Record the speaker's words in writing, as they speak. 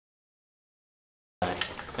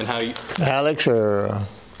And how you? Alex or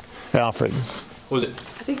Alfred? Was it? I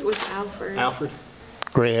think it was Alfred. Alfred?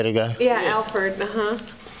 Gray-headed guy? Yeah, Alfred,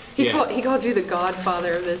 He called you the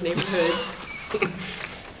godfather of this neighborhood.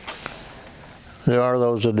 There are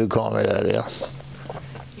those that do call me that, yeah.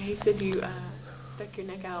 Yeah, he said you stuck your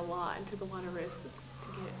neck out a lot and took a lot of risks to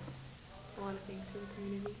get a lot of things for the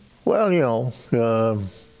community. Well, you know, a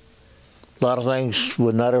lot of things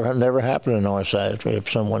would never happen in Northside if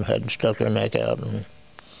someone hadn't stuck their neck out. And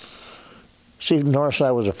see,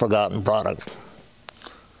 Northside was a forgotten product.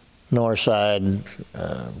 Northside,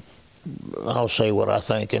 I'll say what I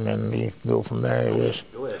think, and then you go from there.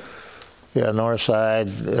 Go ahead. Yeah,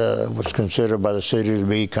 Northside was considered by the city to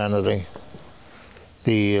be kind of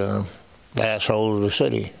the asshole of the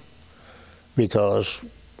city, because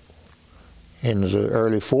in the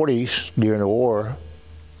early 40s, during the war,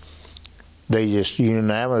 they just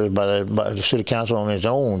unanimously, by the city council on its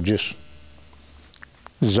own, just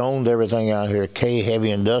zoned everything out here K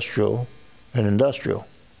heavy industrial and industrial,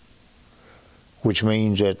 which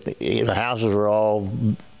means that the houses were all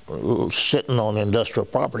sitting on industrial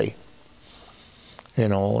property, you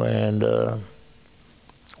know, and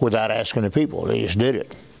without asking the people, they just did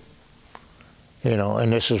it, you know.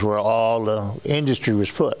 And this is where all the industry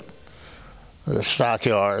was put: the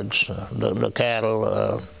stockyards, the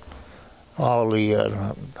cattle, all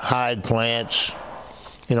the hide plants,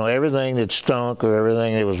 you know, everything that stunk or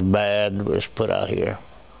everything that was bad was put out here.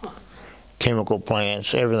 Chemical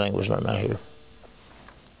plants, everything was done out here.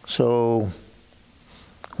 So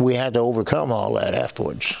we had to overcome all that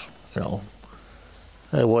afterwards, you know.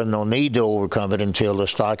 There wasn't no need to overcome it until the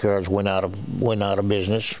stockyards went out of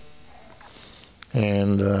business,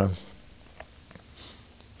 and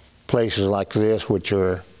places like this, which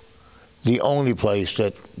are the only place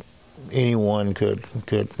that anyone could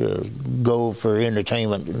go for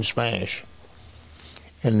entertainment in Spanish,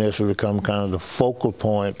 and this would become kind of the focal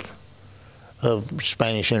point of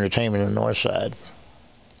Spanish entertainment in the North Side.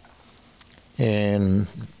 And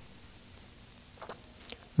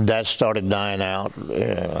that started dying out,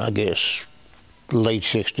 I guess, late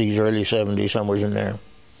 60s, early 70s, somewhere in there.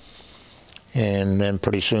 And then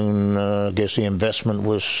pretty soon, I guess the investment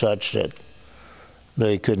was such that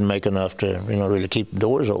they couldn't make enough to, you know, really keep the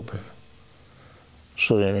doors open.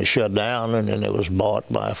 So then it shut down, and then it was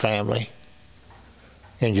bought by a family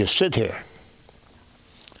and just sit here.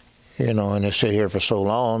 You know, and it sit here for so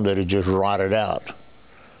long that it just rotted out.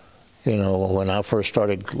 You know, when I first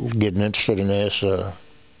started getting interested in this,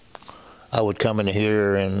 I would come in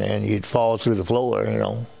here and you'd fall through the floor, you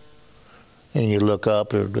know, and you look up,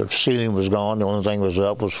 the ceiling was gone, the only thing was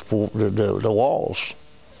up was the walls.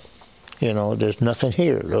 You know, there's nothing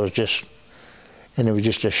here. There was just, and it was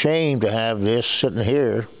just a shame to have this sitting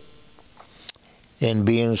here and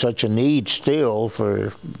being such a need still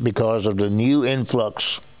because of the new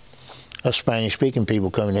influx of Spanish-speaking people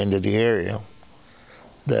coming into the area,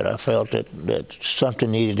 that I felt that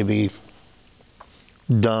something needed to be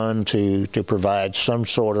done to provide some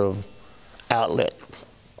sort of outlet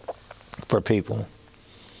for people.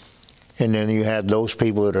 And then you had those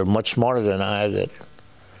people that are much smarter than I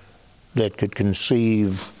that could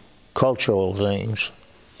conceive cultural things.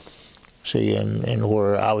 See, and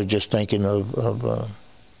where I was just thinking of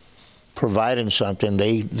providing something,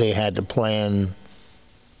 they had to plan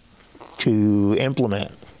to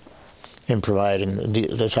implement and providing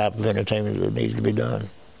the type of entertainment that needed to be done.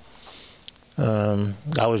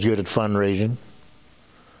 I was good at fundraising,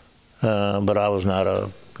 but I was not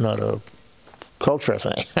a culture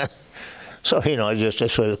thing. So, you know, it's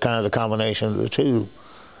kind of the combination of the two.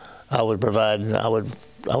 I would provide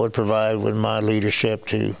with my leadership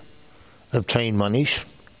to obtain monies,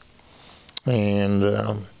 and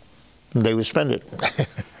they would spend it.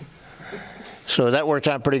 So that worked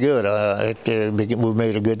out pretty good. We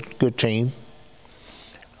made a good team.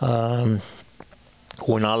 When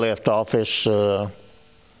I left office,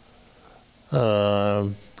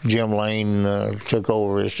 Jim Lane took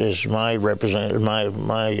over as my representative,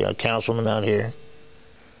 my councilman out here,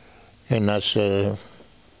 and that's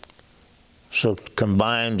so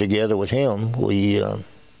combined together with him, we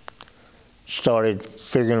started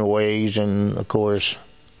figuring ways, and of course,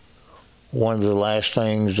 one of the last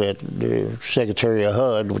things that the Secretary of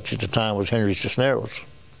HUD, which at the time was Henry Cisneros,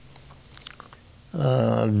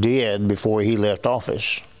 did before he left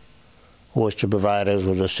office was to provide us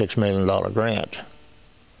with a $6 million grant,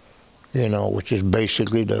 you know, which is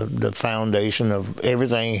basically the foundation of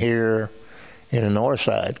everything here in the North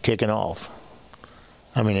Side kicking off.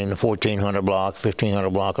 I mean, in the 1400 block, 1500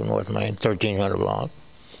 block of North Main, 1300 block,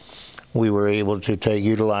 we were able to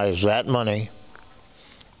utilize that money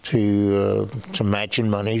to matching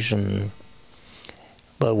monies,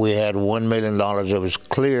 but we had $1 million that was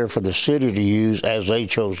clear for the city to use as they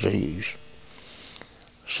chose to use.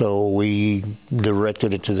 So we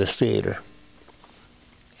directed it to the theater,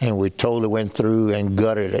 and we totally went through and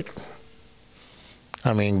gutted it.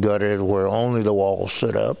 I mean, gutted it where only the walls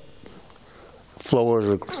stood up, floors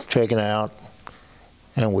were taken out,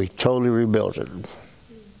 and we totally rebuilt it.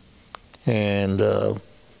 And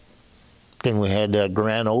then we had that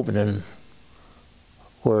grand opening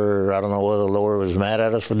where, I don't know whether the Lord was mad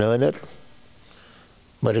at us for doing it,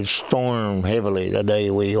 but it stormed heavily the day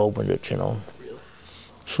we opened it, you know. Really?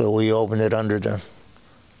 So we opened it under the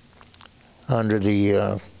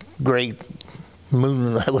great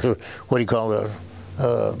moon, what do you call it?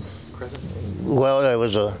 Crescent? Well, there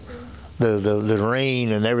was the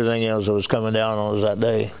rain and everything else that was coming down on us that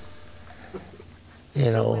day,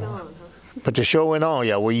 you know. But the show went on.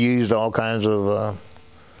 Yeah, we used all kinds of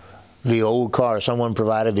the old cars. Someone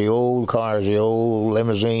provided the old cars, the old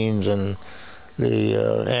limousines, and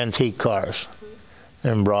the antique cars,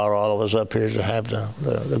 and brought all of us up here to have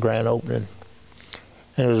the grand opening.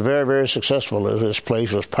 And it was very, very successful. This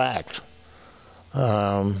place was packed.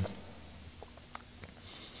 Then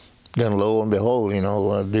lo and behold, you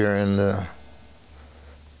know, during the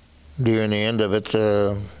end of it,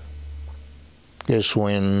 is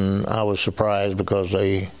when I was surprised because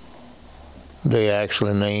they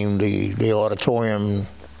actually named the auditorium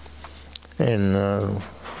and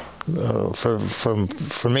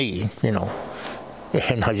for me, you know,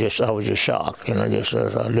 and I was just shocked, you know, I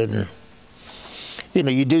didn't, you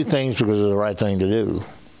know, you do things because it's the right thing to do.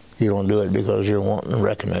 You don't do it because you're wanting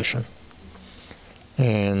recognition.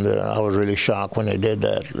 And I was really shocked when they did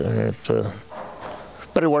that. And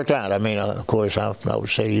but it worked out. I mean, of course, I would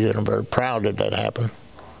say that I'm very proud that happened.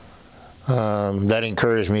 That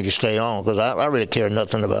encouraged me to stay on because I really cared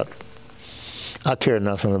nothing about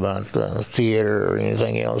theater or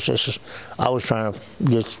anything else. I was trying to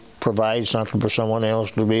just provide something for someone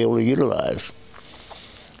else to be able to utilize.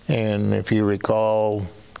 And if you recall,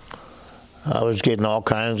 I was getting all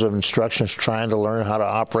kinds of instructions trying to learn how to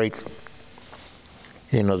operate,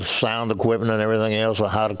 you know, the sound equipment and everything else, or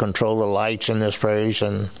how to control the lights in this place,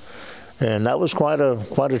 and that was quite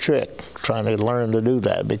a trick, trying to learn to do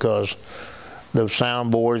that, because the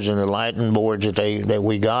sound boards and the lighting boards that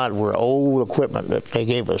we got were old equipment that they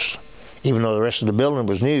gave us. Even though the rest of the building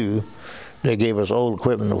was new, they gave us old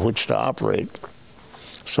equipment of which to operate.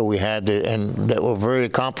 So we had to, and that were very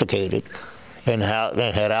complicated, and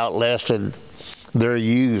had outlasted their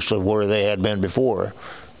use of where they had been before,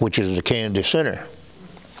 which is the Kennedy Center.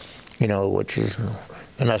 You know,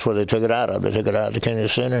 and that's where they took it out of. They took it out of the Kennedy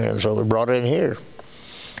Center, and so we brought it in here.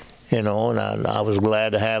 You know, and I was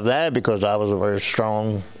glad to have that because I was a very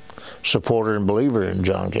strong supporter and believer in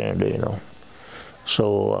John Kennedy, you know.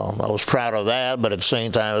 So I was proud of that, but at the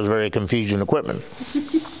same time, it was very confusing equipment.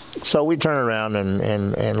 So we turned around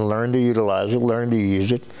and learned to utilize it, learned to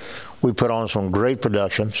use it. We put on some great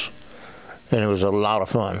productions, and it was a lot of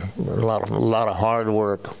fun, a lot of hard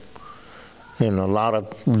work, and a lot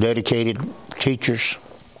of dedicated teachers,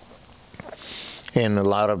 and a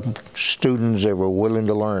lot of students that were willing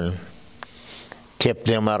to learn. Kept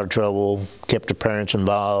them out of trouble, kept the parents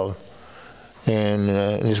involved, and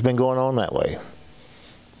it's been going on that way.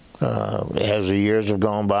 As the years have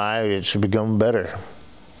gone by, it's become better.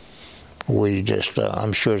 We just,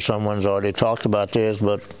 I'm sure someone's already talked about this,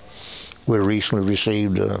 but we recently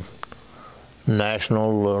received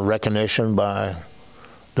national recognition by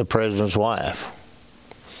the president's wife,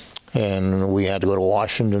 and we had to go to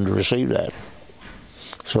Washington to receive that.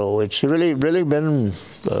 So it's really been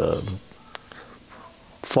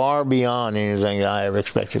far beyond anything I ever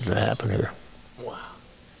expected to happen here. Wow.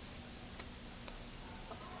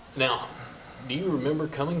 Now, do you remember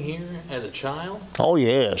coming here as a child? Oh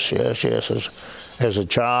yes. As a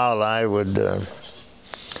child, I would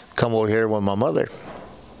come over here with my mother,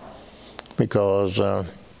 because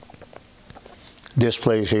this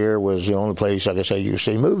place here was the only place, like I say, you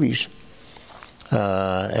see movies.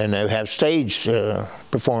 And they have stage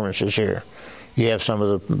performances here. You have some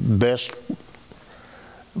of the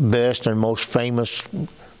best and most famous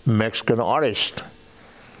Mexican artists.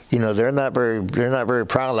 You know, they're not very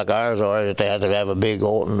proud like ours are that they have to have a big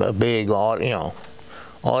audience.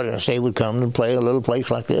 They would come and play a little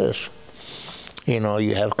place like this. You know,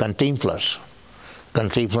 you have Cantinflas.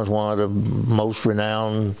 Cantinflas, one of the most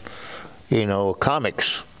renowned, you know,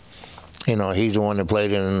 comics. You know, he's the one that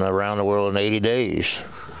played in Around the World in 80 Days,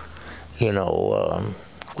 you know,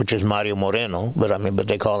 which is Mario Moreno, but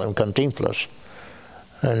they call him Cantinflas.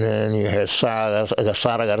 And then you have Sara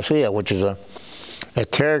Garcia, which is a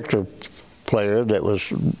character player that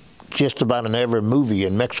was just about in every movie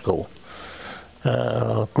in Mexico.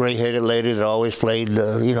 Gray-headed lady that always played,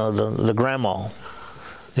 the grandma.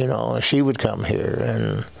 She would come here,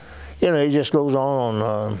 and it just goes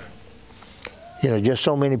on. Just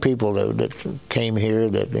so many people that came here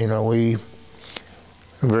that we are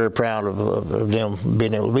very proud of them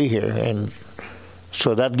being able to be here, and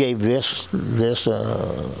so that gave this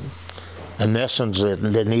an essence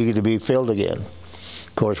that needed to be filled again.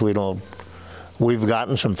 Of course, we've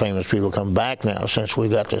gotten some famous people come back now since we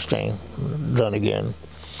got this thing done again,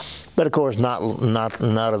 but of course not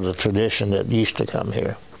of the tradition that used to come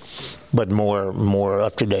here, but more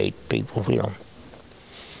up to date people. Do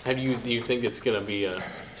you think it's going to be,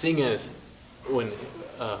 seeing as when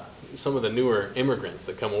some of the newer immigrants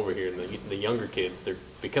that come over here, the younger kids, they're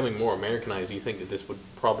becoming more Americanized, do you think that this would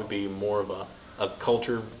probably be more of a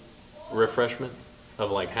culture refreshment of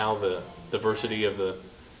like how the diversity of the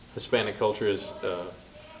Hispanic culture is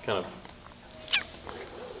kind of?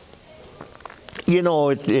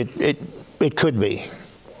 It could be.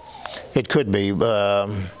 It could be.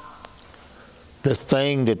 The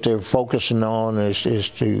thing that they're focusing on is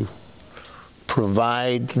to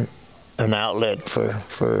provide an outlet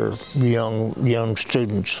for young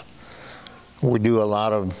students. We do a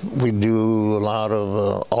lot of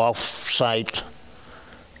off-site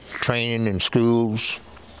training in schools,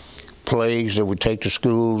 plays that we take to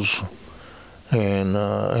schools, and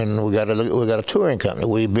we got a touring company.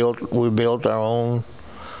 We built our own,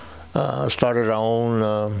 started our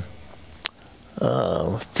own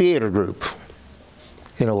theater group.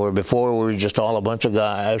 Where before we were just all a bunch of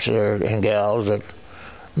guys and gals that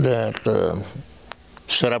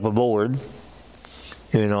set up a board,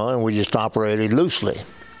 and we just operated loosely.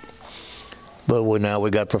 But now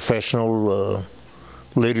we got professional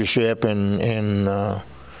leadership and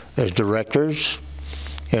as directors,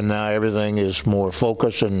 and now everything is more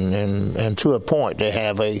focused and to a point. They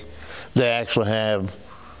actually have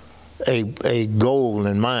a goal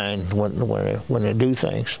in mind when they do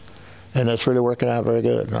things. And that's really working out very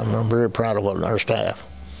good. I'm very proud of our staff.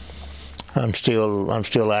 I'm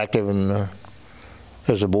still active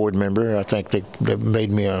as a board member. I think they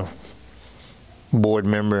made me a board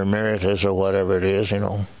member emeritus or whatever it is,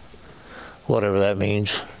 whatever that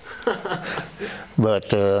means.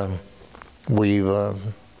 But we've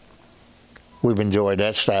enjoyed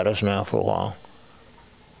that status now for a while.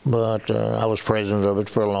 But I was president of it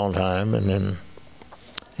for a long time, and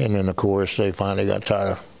then of course they finally got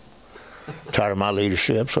tired of my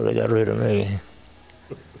leadership, so they got rid of me.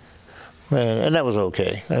 And that was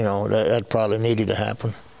okay. That probably needed to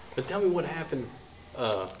happen. But tell me what happened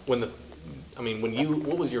what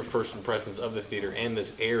was your first impressions of the theater and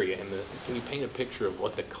this area? Can you paint a picture of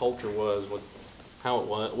what the culture was, how it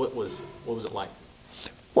was, what was it like?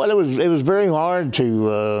 Well, it was very hard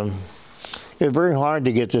to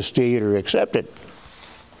get this theater accepted.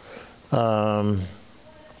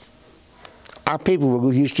 Our people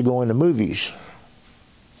were used to going to movies.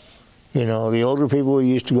 The older people were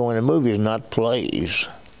used to going to movies, not plays.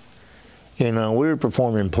 We were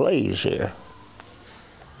performing plays here.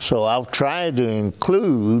 So I've tried to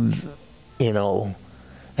include, a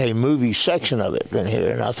movie section of it in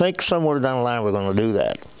here, and I think somewhere down the line we're going to do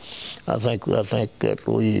that. I think that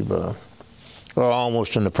we're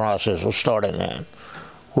almost in the process of starting that,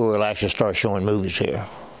 where we'll actually start showing movies here.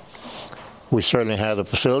 We certainly have the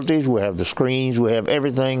facilities, we have the screens, we have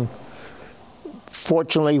everything.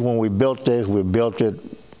 Fortunately, when we built this, we built it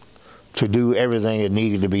to do everything that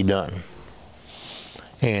needed to be done.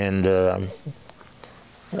 And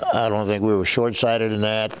I don't think we were short-sighted in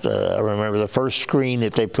that. I remember the first screen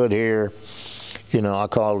that they put here, I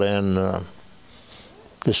called in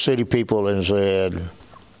the city people and said,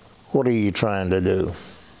 "What are you trying to do?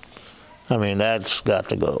 That's got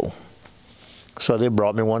to go." So they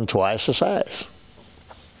brought me one twice the size.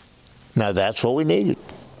 Now that's what we needed,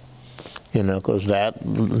 because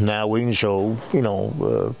now we can show,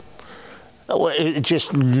 it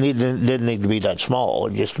just didn't need to be that small.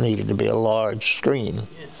 It just needed to be a large screen.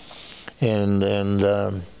 And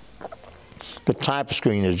the type of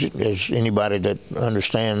screen is anybody that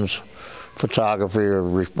understands photography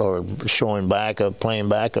or showing back of, playing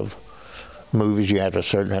back of movies, you have to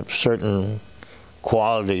have a certain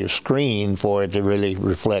quality of screen for it to really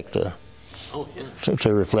reflect to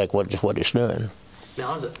reflect what it's doing.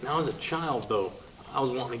 Now as a child though, I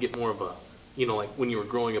was wanting to get more of a, like when you were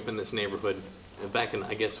growing up in this neighborhood back in,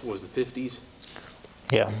 I guess, what was the 50s?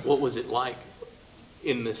 Yeah. What was it like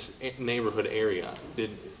in this neighborhood area?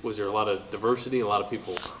 Was there a lot of diversity, a lot of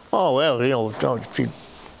people? Oh, well,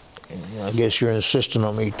 I guess you're insisting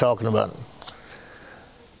on me talking about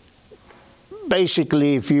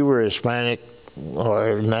basically, if you were Hispanic,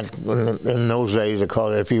 or not in those days they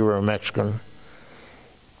called it, if you were a Mexican,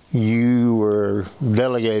 you were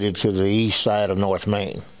delegated to the east side of North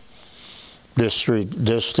Main. This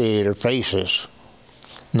theater faces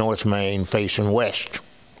North Main, facing west,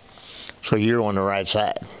 so you're on the right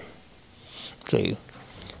side. See,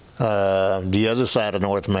 the other side of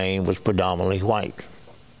North Main was predominantly white.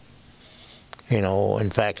 You know, in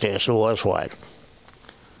fact, yes, it was white.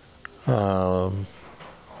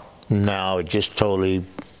 Now it just totally,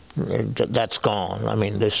 that's gone. I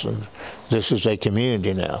mean, this is a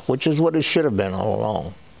community now, which is what it should have been all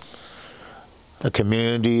along. A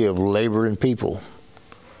community of laboring people,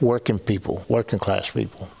 working class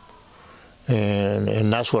people.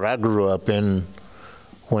 And that's what I grew up in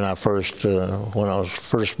when I was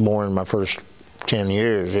first born, my first 10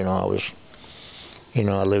 years, you know,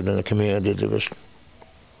 I lived in a community that was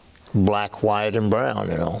black, white, and brown,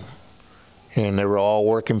 you know. And they were all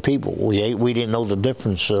working people. We didn't know the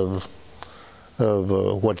difference of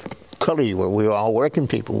what color you were. We were all working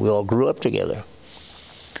people. We all grew up together.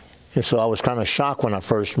 And so I was kind of shocked when I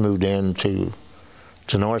first moved into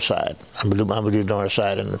Northside. I moved to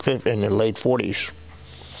Northside in the late 40s.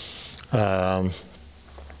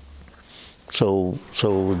 So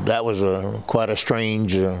that was quite a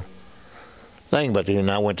strange thing. But then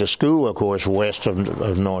I went to school, of course, west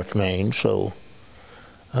of North Main. So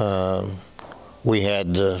we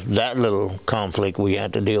had that little conflict we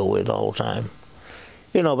had to deal with all the time.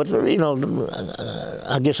 You know, but, you know,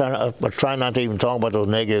 I guess I try not to even talk about those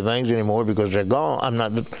negative things anymore because they're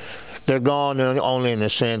gone. They're gone only in the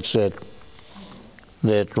sense that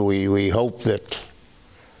we hope that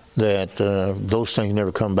those things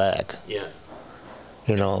never come back. Yeah.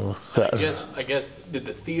 You know. I guess did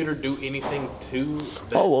the theater do anything to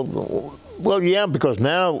that? Oh, well, yeah, because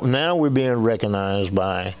now we're being recognized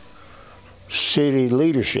by city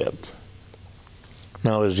leadership.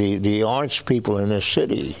 Now, as the arts people in this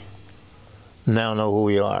city now know who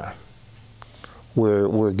we are.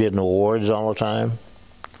 We're getting awards all the time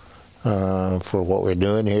for what we're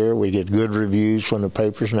doing here. We get good reviews from the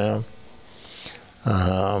papers now.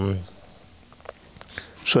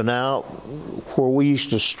 So now, where we used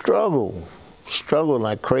to struggle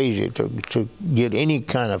like crazy to get any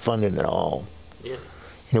kind of funding at all. Yeah.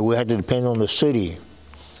 You know, we had to depend on the city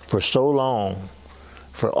for so long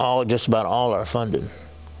for just about all our funding.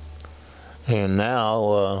 And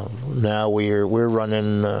now we're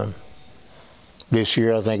running this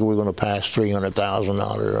year. I think we're going to pass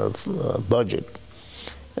 $300,000 of budget,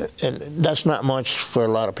 and that's not much for a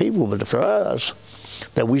lot of people, but for us,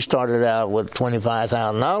 that we started out with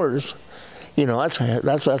 $25,000. You know,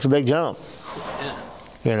 that's a big jump. Yeah.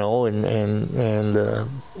 You know, and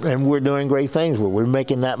we're doing great things. We're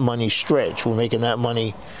making that money stretch. We're making that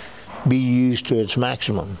money be used to its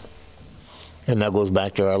maximum. And that goes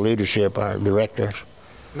back to our leadership, our directors.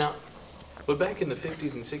 Now, but back in the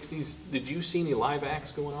 50s and 60s, did you see any live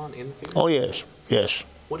acts going on in the theater? Oh, yes, yes.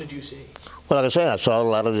 What did you see? Well, like I say, I saw a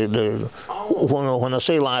lot of when I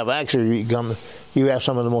say live acts, you have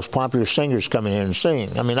some of the most popular singers coming in and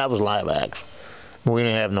sing. I mean, that was live acts. We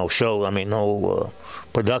didn't have no show, no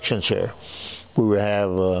productions here. We would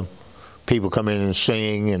have people come in and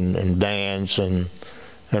sing and dance and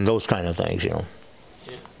those kind of things, you know.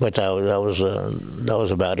 Yeah. But that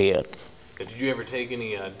was about it. Did you ever take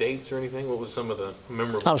any dates or anything? What was some of the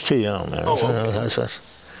memorable? I was too young, man. Oh, okay.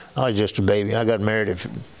 I was just a baby. I got married in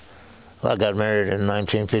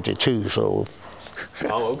 1952, so.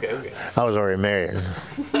 Oh, okay. I was already married.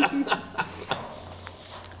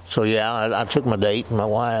 So yeah, I took my date, my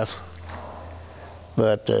wife,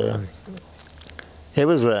 but it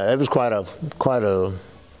was quite a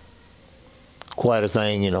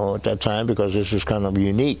thing, you know, at that time, because this was kind of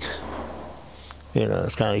unique. You know,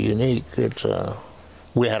 it's kind of unique.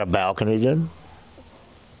 We had a balcony then.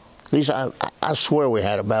 At least I swear we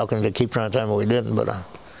had a balcony. They keep trying to tell me we didn't, but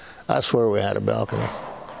I swear we had a balcony.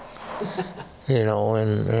 You know,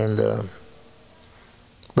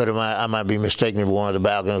 but I might be mistaken for one of the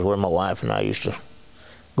balconies where my wife and I used to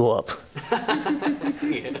go up.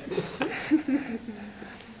 Yeah.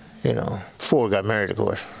 You know, before we got married, of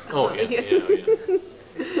course. Oh, yeah.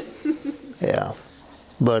 Yeah.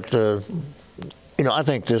 But, you know, I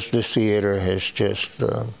think this theater has just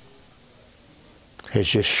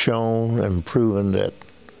shown and proven that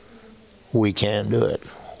we can do it.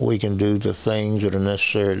 We can do the things that are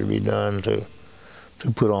necessary to be done to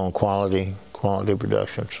put on quality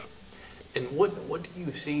productions. And what do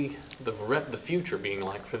you see the future being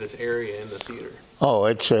like for this area in the theater? Oh,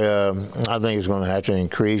 I think it's going to have to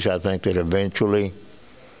increase. I think eventually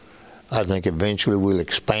we'll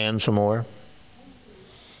expand some more.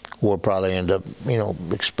 we'll probably end up,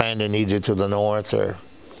 expanding either to the north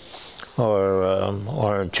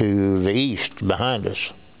or to the east behind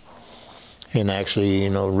us, and actually,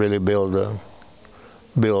 really build a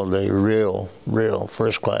real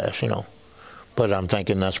first class, But I'm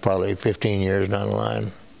thinking that's probably 15 years down the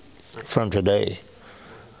line from today.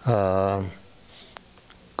 Because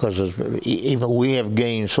even we have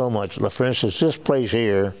gained so much. For instance, this place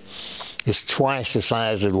here is twice the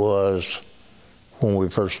size it was when we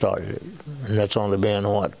first started it. And that's only been,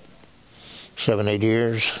 what, 7, 8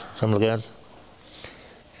 years, something like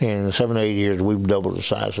that? In 7 or 8 years, we've doubled the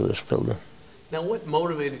size of this building. Now, what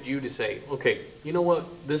motivated you to say, okay, you know what,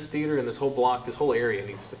 this theater and this whole block, this whole area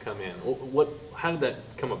needs to come in? How did that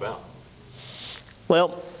come about?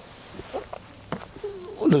 Well,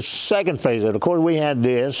 the second phase of it, of course, we had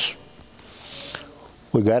this.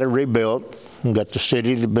 We got it rebuilt. We got the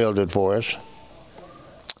city to build it for us.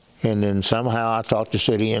 And then somehow I talked the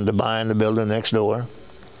city into buying the building next door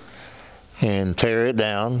and tear it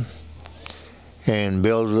down and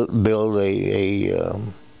build a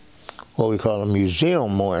what we call a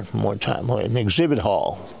museum an exhibit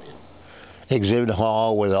hall. Exhibit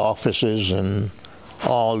hall with offices and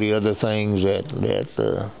all the other things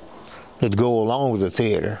that go along with the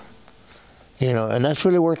theater. And that's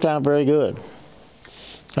really worked out very good.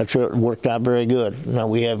 That's worked out very good. Now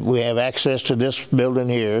we have access to this building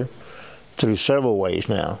here through several ways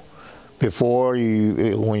now. Before,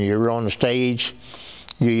 when you were on the stage,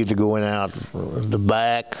 you either go in out the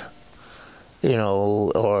back,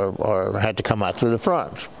 or had to come out through the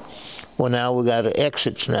front. Well, now we got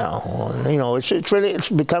exits now. It's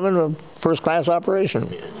becoming a first-class operation.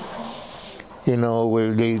 Now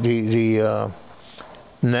we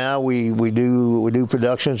do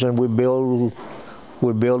productions, and we build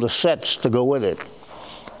the sets to go with it.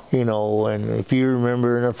 And if you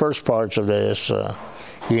remember in the first parts of this,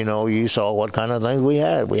 you saw what kind of things we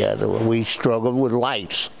had. We struggled with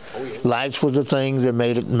lights. Oh, yeah. Lights was the thing that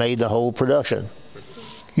made the whole production.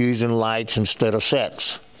 Using lights instead of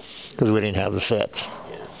sets, because we didn't have the sets.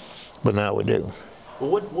 Yeah. But now we do.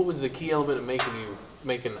 Well, what was the key element of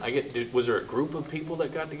was there a group of people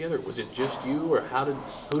that got together? Was it just you, or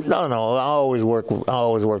who did? No. I always work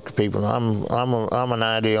with people. I'm an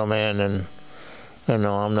ideal man, and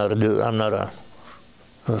I'm not a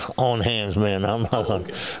on hands man. I'm not.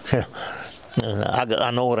 Okay.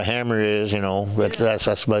 I know what a hammer is, but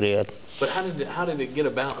that's about it. But how did it get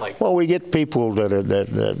about? Well, we get people that are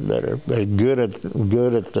good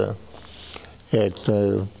at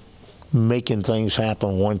making things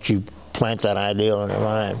happen once you plant that ideal in their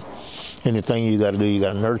mind. And the thing you got to do, you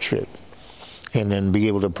got to nurture it, and then be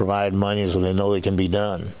able to provide money so they know it can be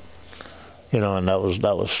done. And that was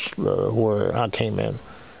where I came in.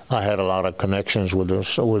 I had a lot of connections with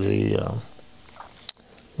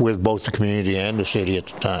both the community and the city at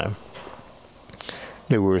the time.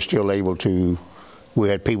 That we were still able to. We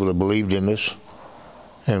had people that believed in us,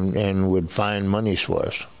 and would find monies for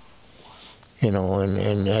us.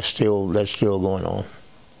 And that's still going on.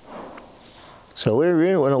 So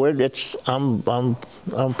I'm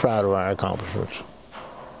proud of our accomplishments.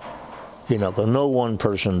 Because no one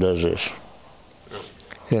person does this.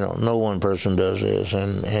 No one person does this,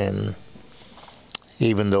 and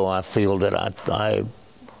even though I feel that I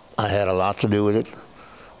had a lot to do with it,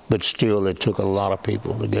 but still it took a lot of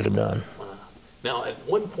people to get it done. Now, at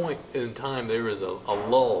one point in time, there was a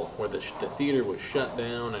lull where the theater was shut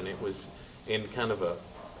down, and it was in kind of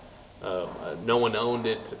no one owned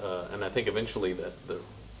it, and I think eventually the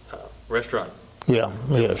restaurant. Yeah.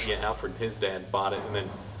 Yes. Yeah, Alfred and his dad bought it, and then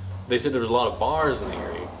they said there was a lot of bars in the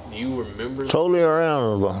area. Do you remember? Totally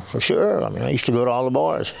around, for sure. I mean, I used to go to all the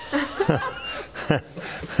bars.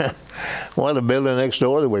 Well, the building next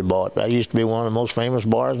door that we bought, that used to be one of the most famous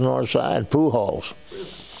bars on the north side, pool halls.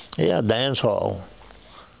 Yeah, dance hall.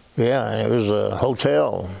 Yeah, it was a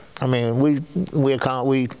hotel. I mean, we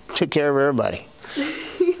took care of everybody.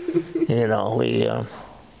 You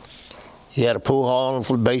had a pool hall on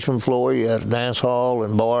the basement floor, you had a dance hall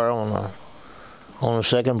and bar on the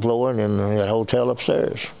second floor, and then you had a hotel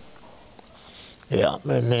upstairs. Yeah,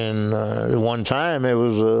 and then at one time it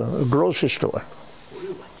was a grocery store.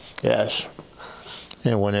 Yes.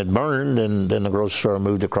 And when it burned, then the grocery store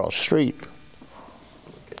moved across the street.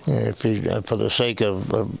 And for the sake of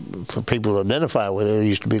for people to identify with it, it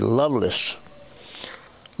used to be Loveless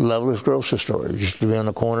grocery store. It used to be on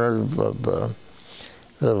the corner of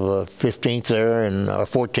 15th there and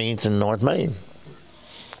 14th and North Main.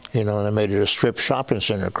 And they made it a strip shopping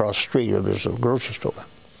center across the street. It was a grocery store.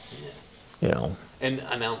 And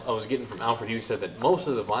I was getting from Alfred, he said that most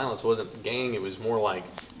of the violence wasn't gang, it was more like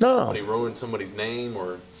No. somebody ruined somebody's name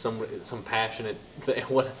or some passionate thing.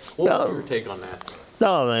 What was your take on that?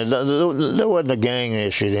 No, man, there wasn't a gang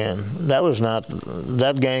issue then.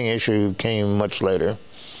 That gang issue came much later.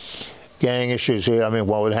 Gang issues here, I mean,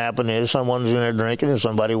 what would happen is someone's in there drinking and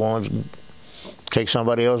somebody wants to take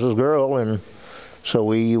somebody else's girl, and so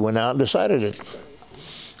we went out and decided it.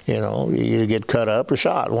 You know, you either get cut up or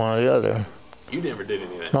shot, one or the other. You never did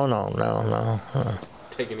any of that? No.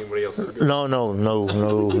 Take anybody else's girl? No.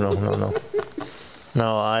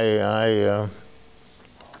 No, I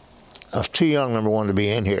was too young, number one, to be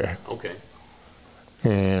in here. Okay.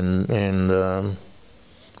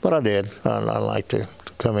 But I did. I liked to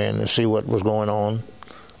come in and see what was going on.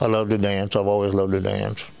 I love to dance. I've always loved to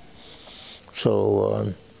dance.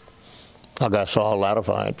 So I saw a lot of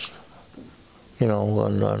fights, you know,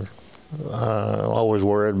 and always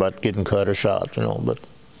worried about getting cut or shot, you know,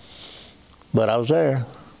 but I was there.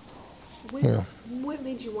 What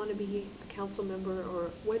made you want to be a council member, or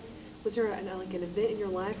what was there an event in your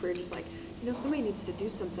life where you're just like, you know, somebody needs to do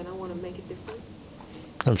something, I want to make a difference?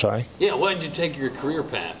 I'm sorry? Yeah, why did you take your career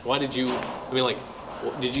path? Why did you, I mean, like,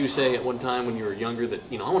 did you say at one time when you were younger that,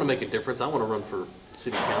 you know, I want to make a difference, I want to run for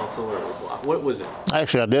city council, or what was it?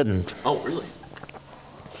 Actually, I didn't. Oh, really?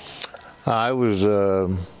 I was out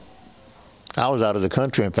of the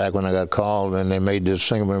country, in fact, when I got called, and they made this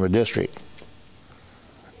single-member district.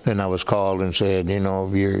 Then I was called and said, you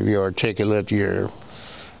know, you're articulate, you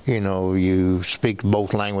speak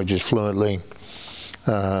both languages fluently.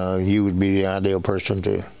 You would be the ideal person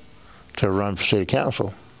to run for city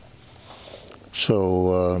council.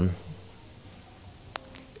 So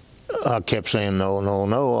I kept saying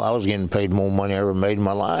no. I was getting paid more money I ever made in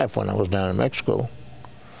my life when I was down in Mexico.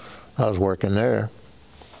 I was working there.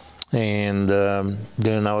 And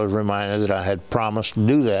then I was reminded that I had promised to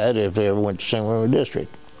do that if they ever went to single-member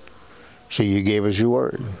district. So you gave us your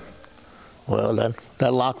word. Well,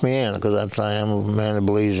 that locked me in, because I am a man that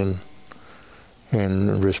believes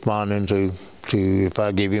in responding to if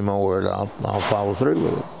I give you my word, I'll follow through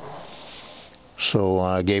with it. So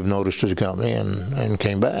I gave notice to the company and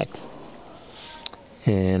came back.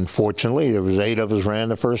 And fortunately, there was 8 of us ran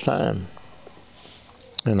the first time.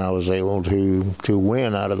 And I was able to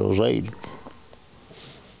win out of those 8.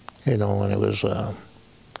 You know, and it was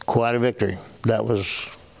quite a victory. That was,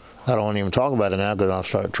 I don't even talk about it now because I'll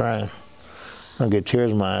start crying. I get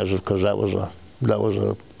tears in my eyes because that was a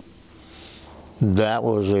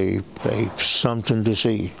something to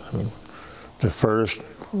see. I mean, the first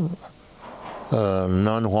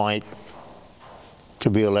non-white to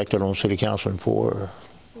be elected on city council in 4.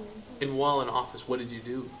 And while in office, what did you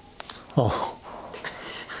do? Oh,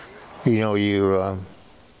 you know, if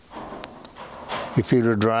you were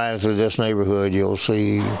to drive through this neighborhood, you'll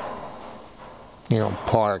see, you know,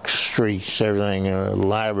 parks, streets, everything,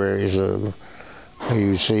 libraries.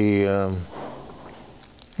 You see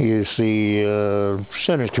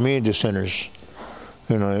centers, community centers.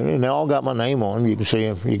 You know, and they all got my name on them. You can see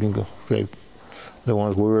them. You can go. The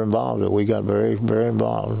ones we were involved with, we got very, very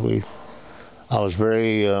involved. I was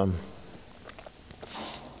very.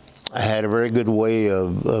 I had a very good way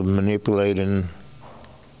of manipulating,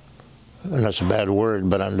 and that's a bad word,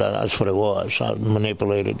 but that's what it was. I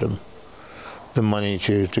manipulated the money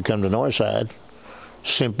to come to Northside,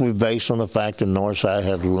 simply based on the fact that Northside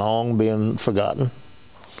had long been forgotten,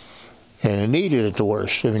 and it needed it the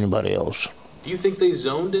worst of anybody else. Do you think they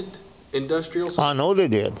zoned it industrial? I know they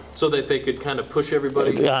did. So that they could kind of push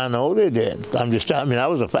everybody? I know they did. I mean, that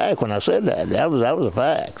was a fact when I said that. That was a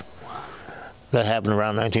fact. That happened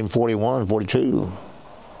around 1941, 42.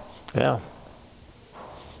 Yeah.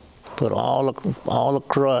 Put all the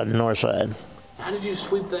crud in Northside. How did you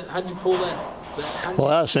sweep that? How did you pull that? Well,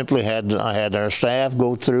 I simply had our staff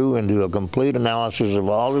go through and do a complete analysis of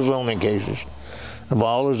all the zoning cases, of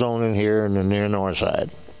all the zoning here in the near Northside.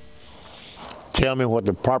 Tell me what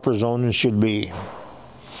the proper zoning should be.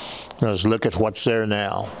 Let's look at what's there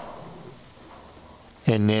now.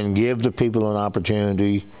 And then give the people an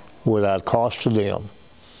opportunity without cost to them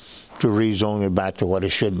to rezone it back to what it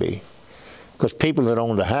should be. Because people that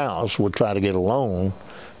owned a house would try to get a loan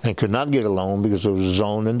and could not get a loan because it was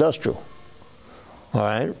zoned industrial. All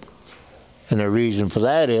right? And the reason for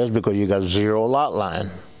that is because you got 0 lot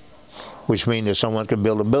line, which means that someone could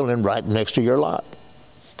build a building right next to your lot.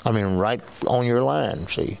 I mean, right on your line,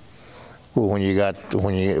 see? Well, when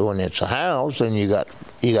it's a house, then you got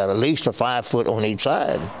at least a 5 foot on each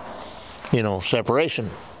side, you know, separation.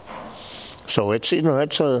 So it's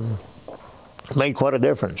made quite a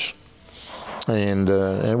difference, and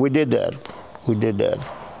we did that.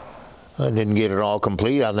 I didn't get it all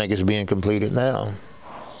complete. I think it's being completed now.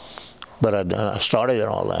 But I started and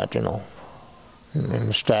all that, you know. And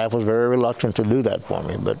the staff was very reluctant to do that for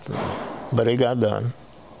me, but it got done.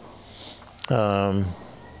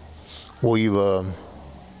 We were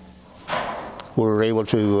able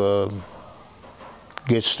to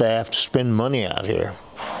get staff to spend money out here.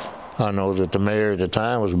 I know that the mayor at the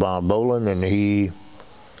time was Bob Boland, and he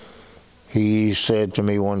said to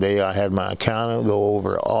me one day, I had my accountant go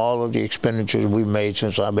over all of the expenditures we've made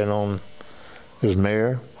since I've been on as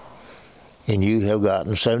mayor, and you have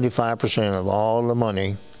gotten 75% of all the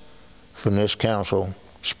money from this council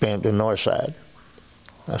spent in Northside.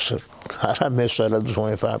 I said, how'd I miss that other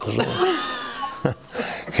 25%?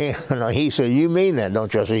 He said, you mean that,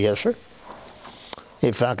 don't you? I said, yes, sir.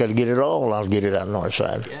 If I could get it all, I'll get it out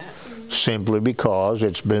Northside. Yeah. Simply because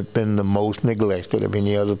it's been the most neglected of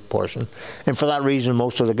any other portion. And for that reason,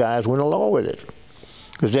 most of the guys went along with it,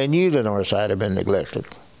 because they knew the Northside had been neglected.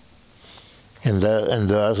 And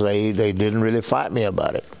thus they didn't really fight me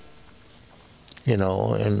about it. You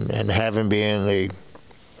know, and having been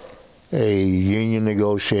a union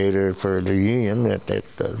negotiator for the union at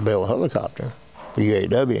Bell Helicopter, for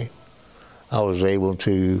UAW, I was able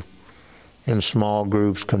to, in small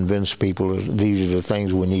groups, convince people these are the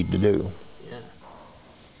things we need to do. Yeah.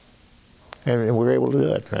 And we're able to do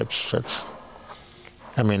it. That's.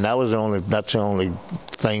 I mean, that's the only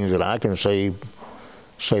things that I can say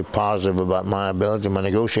positive about my ability, my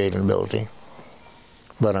negotiating ability.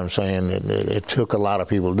 But I'm saying it took a lot of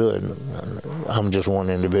people to do it. I'm just one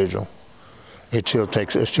individual. It still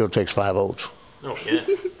takes 5 votes. Oh yeah.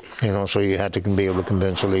 You know, so you have to be able to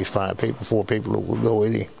convince at least 4 people that will go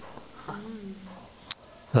with you.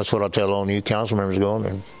 That's what I tell all new council members going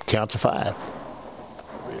and count to 5.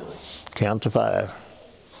 Really? Count to 5.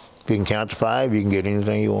 If you can count to 5, you can get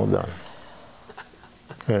anything you want done.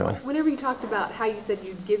 You know. Whenever you talked about how you said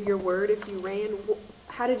you'd give your word if you ran,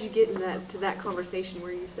 how did you get to that conversation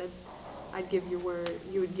where you said, I'd give your word,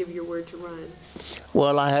 you would give your word to run?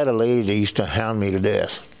 Well, I had a lady that used to hound me to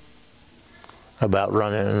death about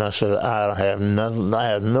running, and I said, I have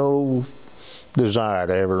no desire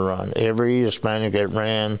to ever run. Every Hispanic that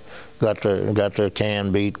ran got their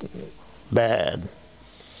can beat bad.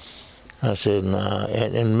 I said, nah.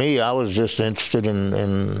 And me, I was just interested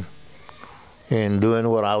in doing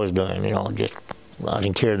what I was doing. You know, just I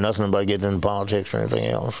didn't care nothing about getting into politics or anything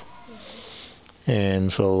else.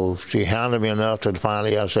 And so she hounded me enough that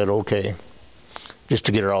finally I said, okay, just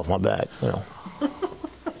to get her off my back, you know.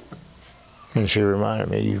 And she reminded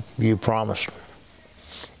me, you promised.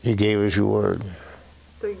 You gave us your word.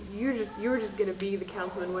 So you were just going to be the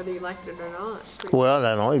councilman whether you liked it or not? Well,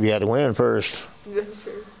 not only, you had to win first. That's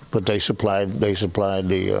true. But they supplied the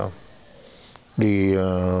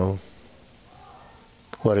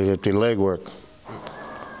legwork.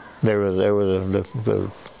 They were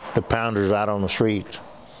the pounders out on the street,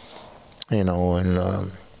 you know.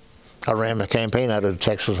 And I ran the campaign out of the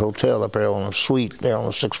Texas Hotel up there on a suite there on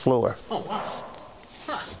the 6th floor. Oh wow!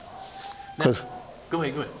 Huh. Now, go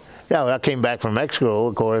ahead. Yeah, when I came back from Mexico,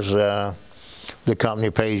 of course, the company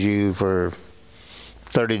pays you for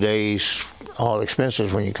 30 days all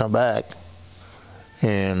expenses when you come back.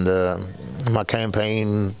 And my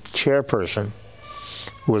campaign chairperson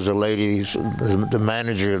was the the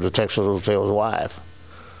manager of the Texas Hotel's wife.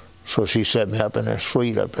 So she set me up in their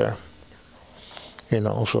suite up there. You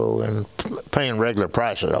know, so, and paying regular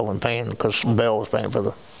prices. I wasn't paying because Bell was paying for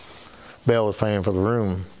the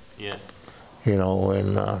room. Yeah. You know,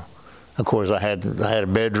 and of course I had a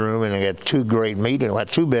bedroom, and I had 2 great meeting. I had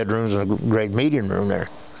 2 bedrooms and a great meeting room there,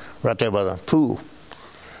 right there by the pool.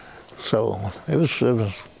 So it was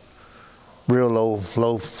real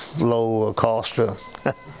low cost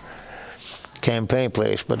campaign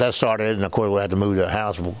place. But that started, and of course we had to move to a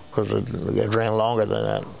house because it ran longer than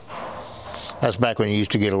that. That's back when you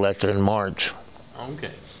used to get elected in March.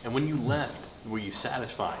 Okay. And when you left, were you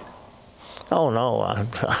satisfied? Oh no, I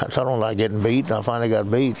don't like getting beat. I finally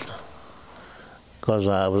got beat because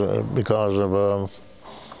of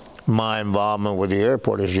my involvement with the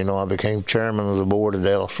airport. As you know, I became chairman of the board of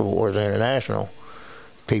Dallas Fort Worth International.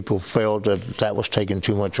 People felt that was taking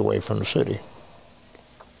too much away from the city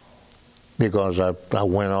because I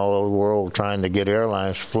went all over the world trying to get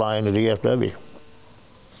airlines to fly into DFW.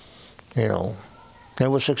 You know, it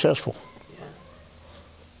was successful. Yeah.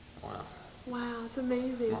 Wow. Wow, it's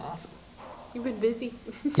amazing. Awesome. You've been busy.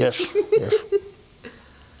 Yes.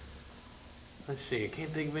 Let's see, I can't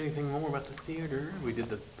think of anything more about the theater. We did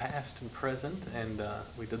the past and present, and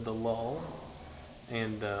we did the lull,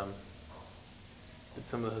 and did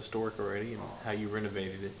some of the historic already and how you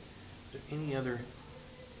renovated it. Is there any other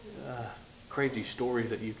crazy stories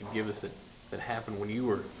that you could give us that happened when you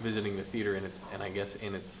were visiting the theater in its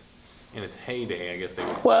heyday, I guess they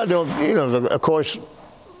would say? Well, of course,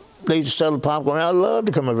 they used to sell the popcorn. I'd love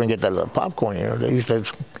to come over and get that little popcorn. They used to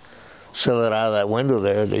sell it out of that window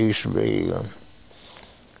there. They used to be.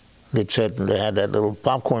 They had that little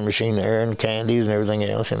popcorn machine there and candies and everything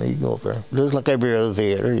else, and you go up there just like every other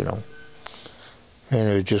theater, And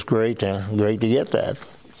it was just great to get that.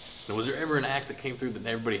 Now, was there ever an act that came through that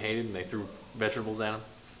everybody hated and they threw vegetables at them?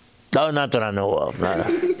 No, not that I know of. No,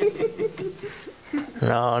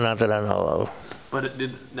 no, not that I know of. But it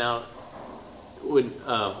did now.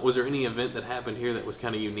 Was there any event that happened here that was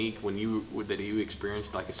kind of unique that you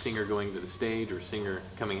experienced, like a singer going to the stage or a singer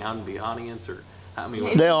coming out of the audience, or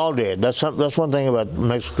They all did. That's one thing about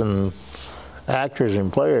Mexican actors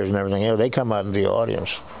and players and everything. They come out in the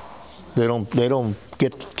audience. They don't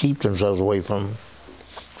get to keep themselves away from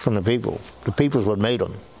the people. The people's what made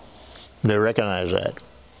them. They recognize that,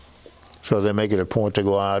 so they make it a point to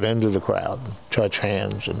go out into the crowd, touch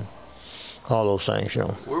hands, and all those things.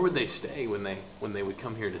 Where would they stay when they would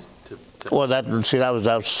come here to? Well, that's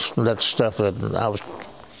stuff that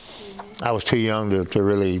I was too young to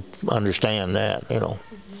really understand that.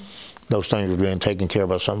 Those things were being taken care of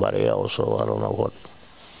by somebody else. So I don't know what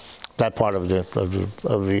that part of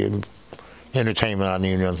the entertainment I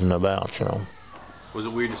knew nothing about. Was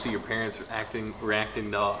it weird to see your parents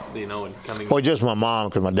reacting to, and coming? Well, just my mom,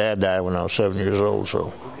 because my dad died when I was 7 years old. So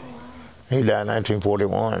okay. He died in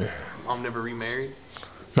 1941. Mom never remarried?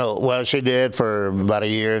 No, well, she did for about a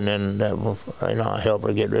year, and then I helped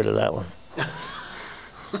her get rid of that one.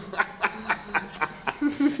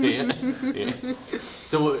 Yeah.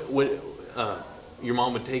 So your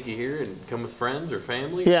mom would take you here and come with friends or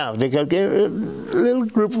family? Yeah, they got a little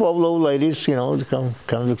group of old ladies, to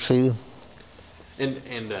come to see them.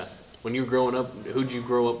 And when you were growing up, who'd you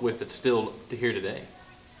grow up with that's still here today?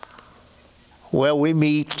 Well, we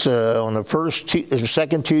meet on the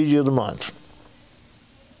second Tuesday of the month.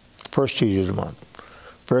 First Tuesday of the month.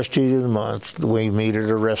 First Tuesday of the month, we meet at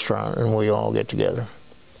a restaurant and we all get together.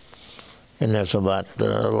 And that's about,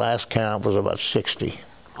 the last count was about 60.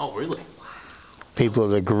 Oh, really? People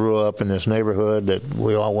that grew up in this neighborhood that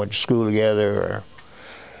we all went to school together, or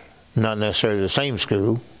not necessarily the same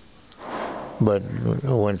school, but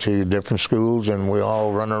went to different schools, and we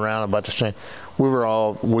all run around about the same. We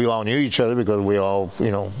all knew each other because we all,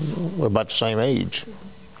 were about the same age.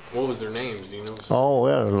 What was their names? Do you know? Oh,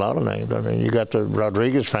 well, a lot of names. I mean, you got the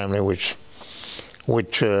Rodriguez family, which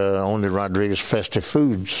owned the Rodriguez Festive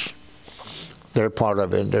Foods. They're part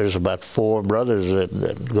of it. There's about 4 brothers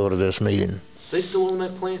that go to this meeting. They still own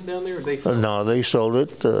that plant down there, or they sold it? No, they sold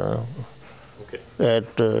it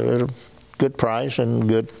at a good price and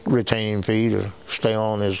good retaining fee to stay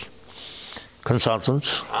on as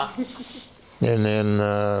consultants. Ah. And then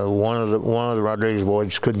one of the Rodriguez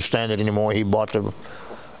boys couldn't stand it anymore. He bought the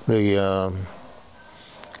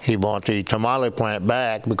tamale plant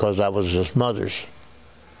back because that was his mother's,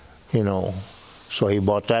 So he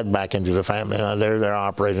bought that back into the family. Now they're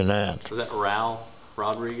operating that. Was that Raul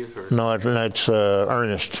Rodriguez or? No, it's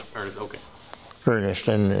Ernest. Ernest, okay. Ernest,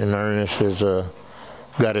 and Ernest has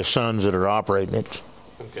got his sons that are operating it.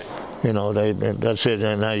 Okay. That's it.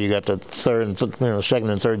 And now you got the second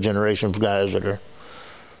and third generation of guys that are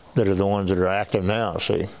the ones that are active now.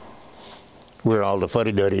 See, we're all the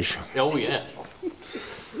fuddy-duddies. Oh yeah.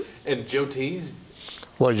 And Joe T's?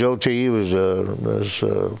 Well, Joe T was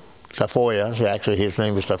Tafoya. Actually, his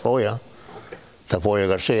name was Tafoya. Okay. Tafoya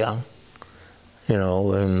Garcia.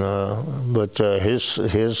 But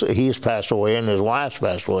he's passed away and his wife's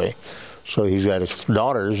passed away. So he's got his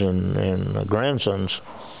daughters and grandsons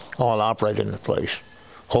all operating the place.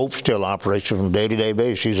 Hope still operates from day-to-day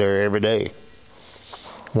basis. She's there every day.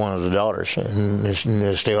 One of the daughters, and they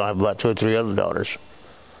still have about 2 or 3 other daughters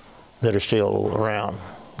that are still around.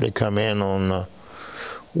 They come in on.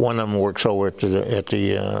 One of them works over at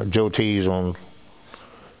the Joe T's and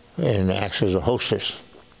acts as a hostess.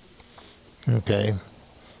 Okay.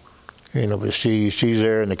 But she's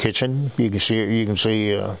there in the kitchen. You can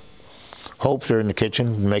see Hope's there in the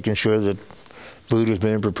kitchen, making sure that food is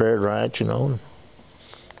being prepared right.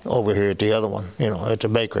 Over here at the other one, at the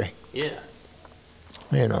bakery. Yeah.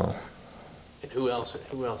 And who else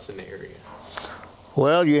in the area?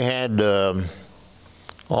 Well, you had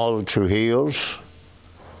all the Trujillos.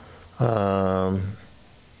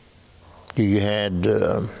 You had,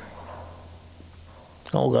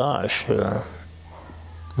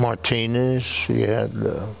 Martinez. You had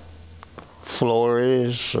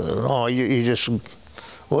Flores.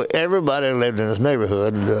 Everybody lived in this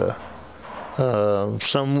neighborhood.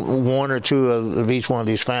 one or two of each one of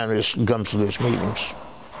these families comes to these meetings.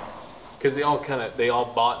 Because they all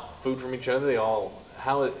bought food from each other.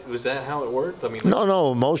 Was that how it worked? I mean,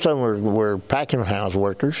 No, most of them were packing house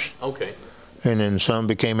workers. Okay. And then some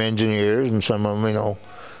became engineers, and some of them,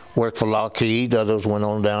 worked for Lockheed. Others went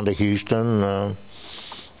on down to Houston.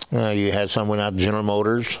 You had some went out to General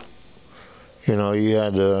Motors. You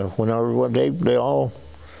had they all.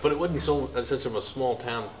 But it wasn't such of a small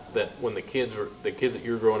town that when the kids that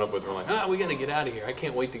you were growing up with were like, we got to get out of here. I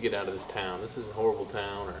can't wait to get out of this town. This is a horrible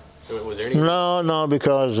town. Or was there any? No,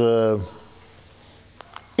 because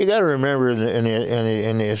you got to remember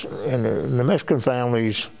in the Mexican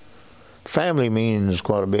families, family means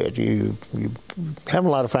quite a bit. You have a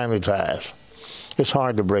lot of family ties. It's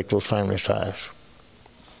hard to break those family ties.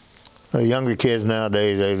 The younger kids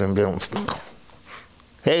nowadays, they don't.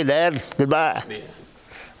 Hey, Dad, goodbye.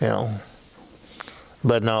 Yeah.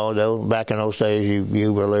 But no, back in those days,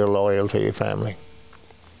 you were very loyal to your family.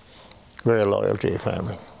 Very loyal to your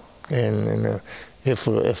family. And if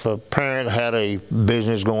a parent had a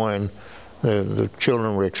business going, the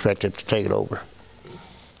children were expected to take it over.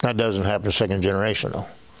 That doesn't happen to second generation, though.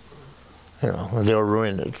 They'll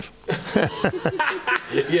ruin it.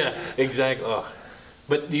 Yeah, exactly. Oh.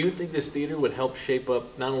 But do you think this theater would help shape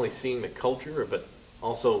up not only seeing the culture, but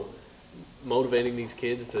also motivating these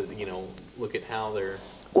kids to, look at how they're...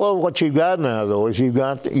 Well, what you've got now, though, is you've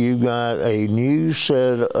got a new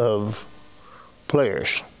set of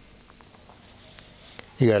players.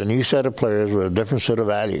 You got a new set of players with a different set of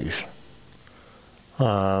values.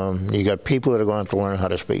 You got people that are going to have to learn how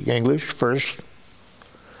to speak English first.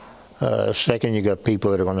 Second, you got people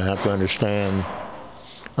that are going to have to understand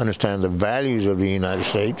the values of the United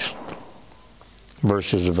States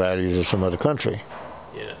versus the values of some other country.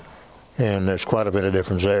 Yeah. And there's quite a bit of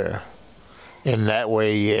difference there. In that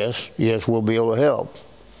way, yes, we'll be able to help.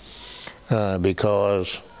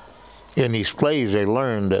 Because in these plays, they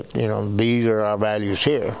learn that, these are our values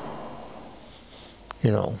here.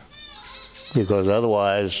 Because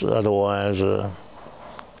otherwise,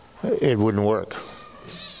 it wouldn't work.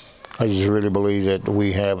 I just really believe that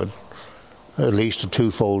we have at least a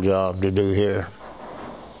twofold job to do here.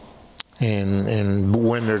 And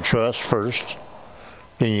win their trust first,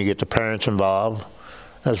 then you get the parents involved.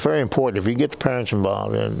 That's very important. If you get the parents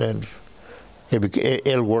involved, then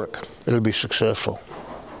it'll work. It'll be successful.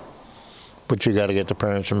 But you got to get the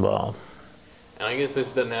parents involved. And I guess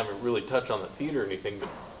this doesn't have a really touch on the theater or anything, but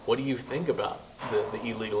what do you think about the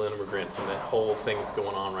illegal immigrants and that whole thing that's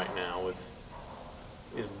going on right now with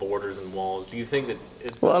these borders and walls? Do you think that...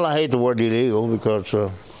 Well, I hate the word illegal because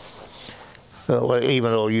even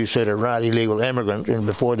though you said it right, illegal immigrant, and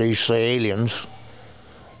before they used to say aliens,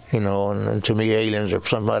 and to me aliens are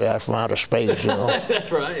somebody from outer space,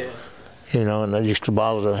 That's right, yeah. And that used to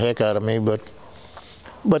bother the heck out of me, but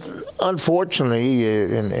unfortunately,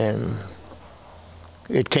 and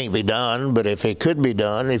it can't be done, but if it could be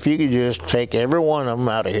done, if you could just take every one of them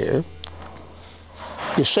out of here,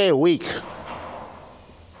 just say a week,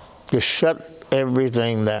 just shut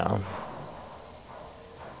everything down.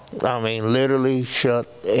 I mean, literally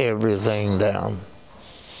shut everything down.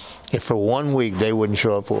 If for 1 week they wouldn't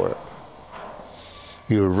show up for it.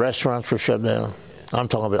 Your restaurants were shut down. I'm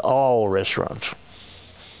talking about all restaurants.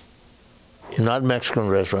 Not Mexican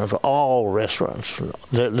restaurants, all restaurants.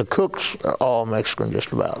 The cooks are all Mexican,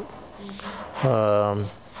 just about.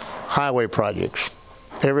 Highway projects.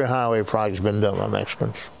 Every highway project's been done by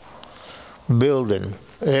Mexicans. Building.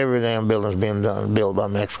 Every damn building's been built by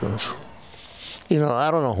Mexicans. I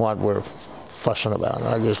don't know what we're fussing about.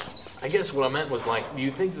 I guess what I meant was, do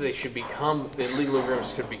you think that the illegal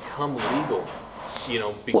immigrants could become legal?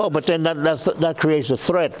 Well, but then that creates a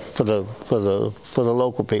threat for the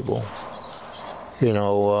local people.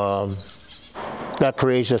 That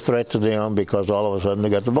creates a threat to them because all of a sudden they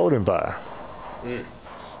got the voting power.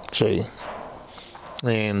 See?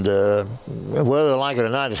 And whether they like it or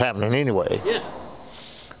not, it's happening anyway. Yeah.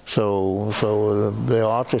 So they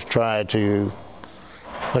ought to try to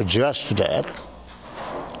adjust to that.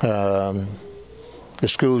 The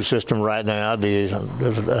school system right now,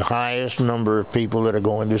 the highest number of people that are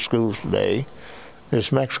going to schools today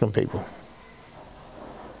is Mexican people.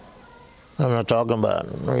 I'm not talking about,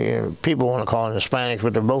 people want to call them Hispanics,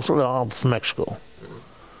 but they're both all from Mexico.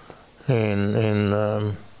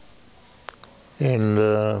 And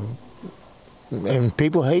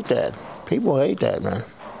people hate that. People hate that, man.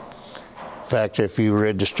 In fact, if you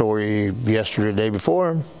read the story yesterday, the day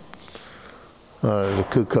before, the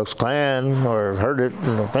Ku Klux Klan, or heard it,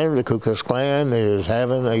 the Ku Klux Klan is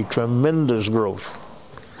having a tremendous growth.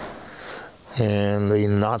 And the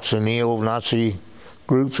neo-Nazi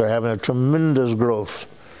groups are having a tremendous growth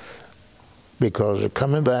because they're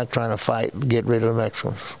coming back trying to fight, get rid of the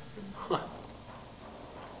Mexicans.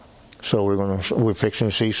 So we're fixing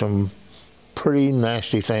to see some pretty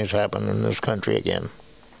nasty things happen in this country again.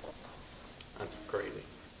 That's crazy.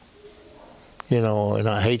 You know, and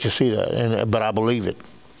I hate to see that, but I believe it.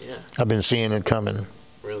 Yeah. I've been seeing it coming.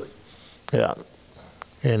 Really? Yeah.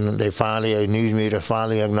 And the news media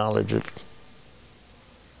finally acknowledge it,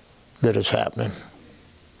 that it's happening.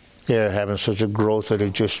 They're having such a growth that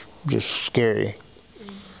it's just scary.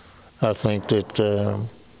 I think that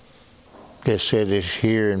they said this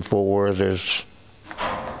here in Fort Worth, there's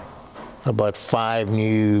about 5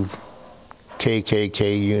 new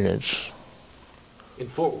KKK units. In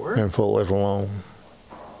Fort Worth? In Fort Worth alone.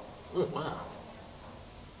 Oh, wow.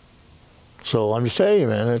 So I'm just telling you,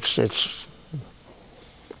 man, it's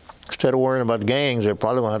instead of worrying about gangs, they're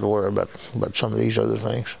probably going to have to worry about some of these other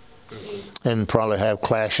things. Mm-hmm. And probably have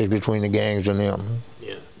clashes between the gangs and them.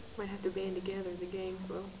 Yeah. Might have to band together, the gangs,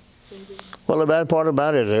 well, maybe. Well, the bad part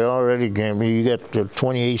about it is they already, you got the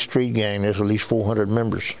 28th Street gang, there's at least 400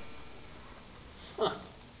 members. Huh.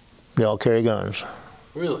 They all carry guns.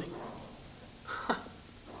 Really?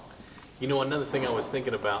 You know, another thing I was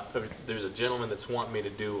thinking about, there's a gentleman that's wanting me to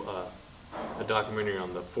do a documentary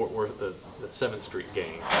on the Fort Worth, the 7th Street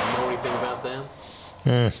gang. You know anything about them?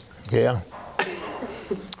 Yeah.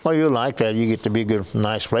 Well, you like that. You get to be good,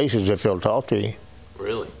 nice places if they'll talk to you.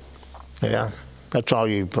 Really? Yeah. That's all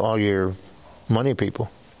your money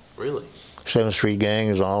people. Really? 7th Street gang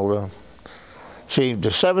is all the... See, the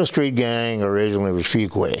 7th Street gang originally was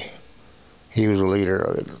Fuquay. He was the leader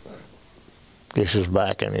of it. This is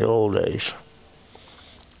back in the old days.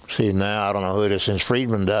 See, now I don't know who it is. Since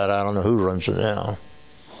Friedman died, I don't know who runs it now.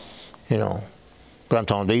 You know. But I'm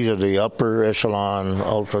talking, these are the upper echelon,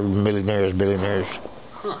 ultra millionaires, billionaires.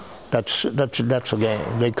 Huh. That's a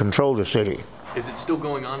gang. They control the city. Is it still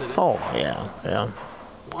going on today? Oh, yeah, yeah.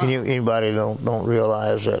 Wow. Anybody don't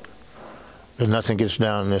realize that nothing gets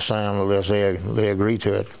down in this town unless they agree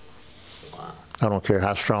to it. Wow. I don't care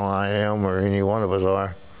how strong I am or any one of us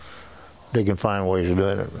are. They can find ways of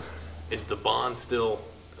doing it. Is the bond still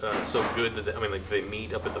so good that they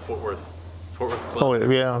meet up at the Fort Worth Club? Oh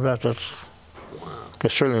yeah, that's. Wow. They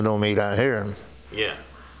certainly don't meet out here. Yeah.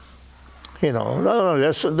 You know, no,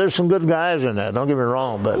 there's some good guys in that. Don't get me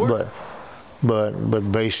wrong,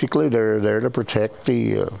 but basically they're there to protect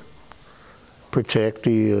the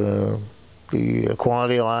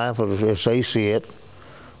quality of life as they see it,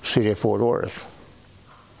 city of Fort Worth.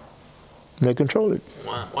 They control it.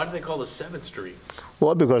 Wow. Why do they call it 7th Street?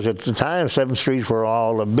 Well, because at the time, 7th Street's where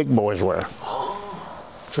all the big boys were. Oh.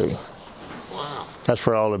 See? Wow. That's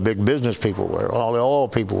where all the big business people were, all the oil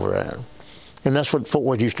people were at. And that's what Fort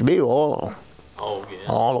Worth used to be, oil. Oh, yeah.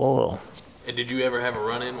 All oil. And did you ever have a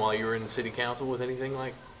run-in while you were in the city council with anything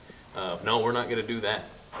like, no, we're not going to do that,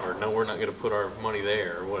 or no, we're not going to put our money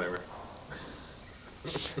there, or whatever?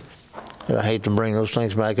 I hate to bring those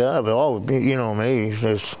things back up. Oh, you know me,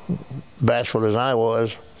 as bashful as I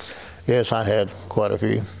was, yes, I had quite a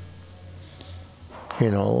few.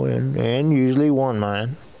 You know, and usually won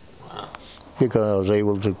mine. Wow. Because I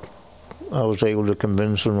was able to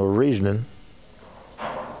convince them of reasoning,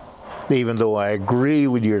 even though I agree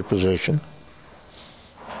with your position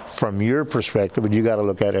from your perspective, but you got to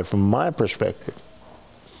look at it from my perspective.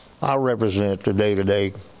 I represent the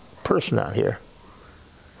day-to-day person out here.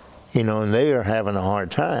 You know, and they are having a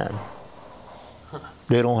hard time.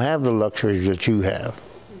 They don't have the luxuries that you have.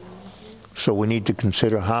 So we need to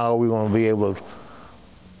consider how are we going to be able to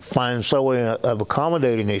find some way of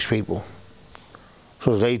accommodating these people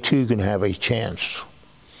so they too can have a chance.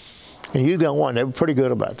 And you got one, they were pretty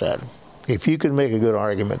good about that. If you could make a good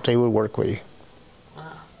argument, they would work with you.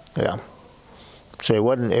 Wow. Yeah. So it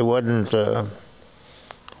wasn't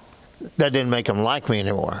that didn't make them like me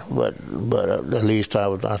anymore, but at least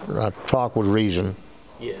I talk with reason.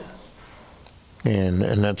 Yeah. And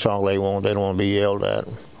that's all they want. They don't want to be yelled at.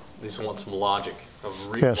 They just want some logic of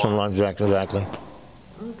Yeah, some logic, exactly.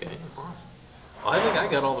 Okay, awesome. Well, I think I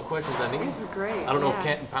got all the questions I need. This is great. I don't know if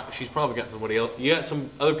Kat, she's probably got somebody else. You got some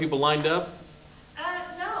other people lined up?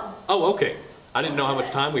 No. Oh, okay. I didn't know how much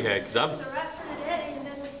time we had, because It's a wrap for today, and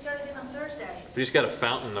then we start again on Thursday. we just got a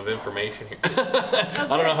fountain of information here. I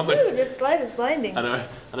don't know how much. Ooh, this light is blinding. I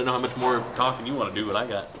don't know how much more talking you want to do, but I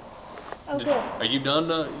got. Oh, good. Are you done?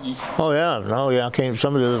 Oh yeah, no, yeah. I can't.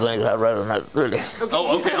 Some of the other things I'd rather not really.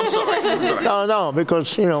 Oh, okay. I'm sorry. I'm sorry. No,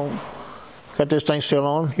 because got this thing still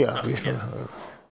on. Yeah.